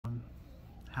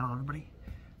Hello everybody.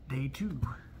 Day 2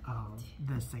 of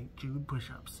the St. Jude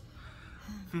push-ups.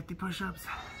 50 push-ups.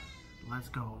 Let's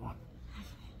go.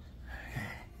 Okay.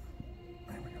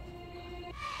 There we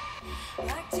go.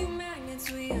 Like two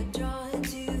magnets, we are drawn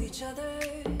to each other.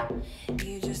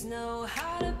 You just know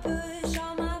how to push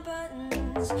all my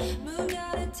buttons. Moved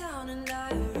out of town and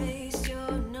I erased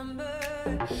your number,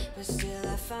 but still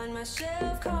I find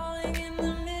myself calling in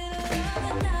the middle of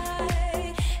the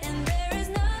night. And there is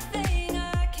nothing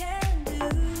I can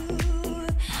do.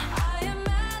 I am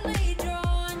madly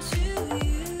drawn to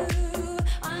you.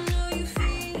 I know you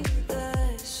feel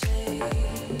the same.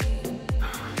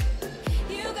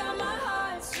 You got my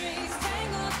heartstrings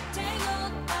tangled,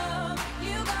 tangled up.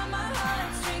 You got my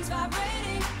heartstrings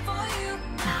vibrating for you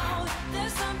now.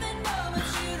 There's something more, but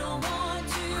you don't want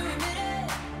to admit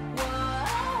it.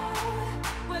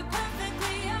 Whoa, we're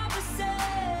perfectly opposite.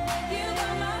 You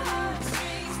got my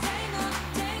heartstrings tangled,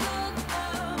 tangled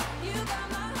up. You got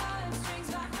my heartstrings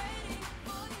vibrating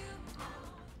for you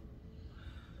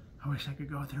now. I wish I could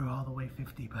go through all the way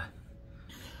 50, but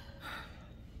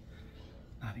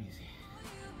not easy.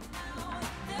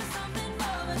 There's something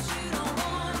more, but you don't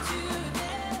want to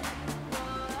admit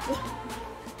it.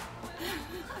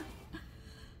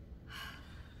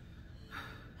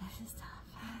 This is tough.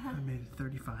 I made it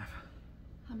 35.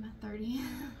 I'm at 30.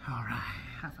 All right,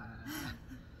 high five.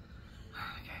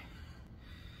 Okay.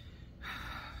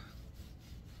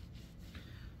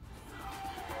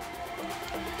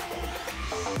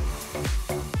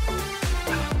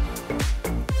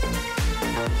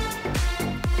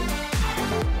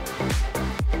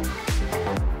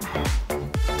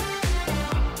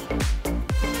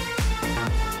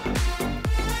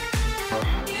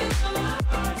 You got my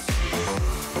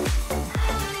heartstrings.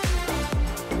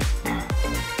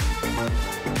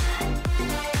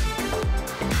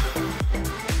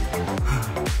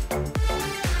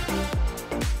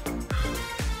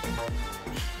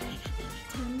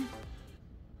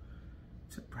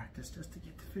 Took practice just to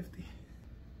get to 50.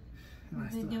 And I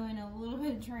We've been still- doing a little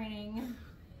bit of training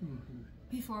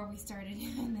before we started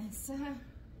doing this.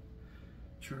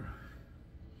 True.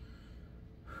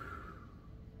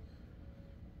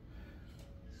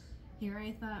 Here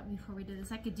I thought before we did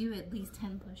this I could do at least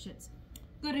 10 push-ups.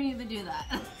 Couldn't even do that.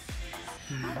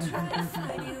 I try to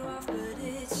fight you off, but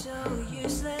it's so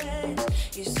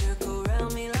useless. You circle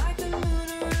around me like the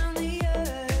moon around the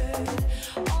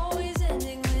earth. Always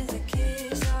ending with a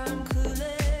kiss, I'm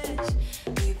clueless.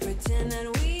 We pretend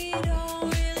that we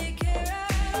don't really care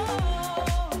at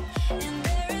all. And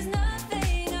there is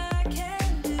nothing I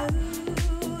can do.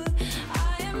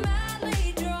 I am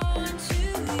madly drawn to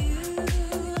you.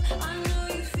 I know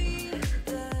you feel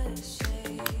the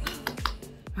same.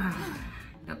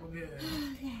 Double good.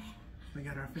 We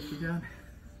got our 50 done.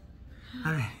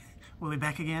 All right, we'll be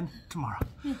back again tomorrow.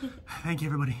 Thank you,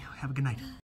 everybody. Have a good night.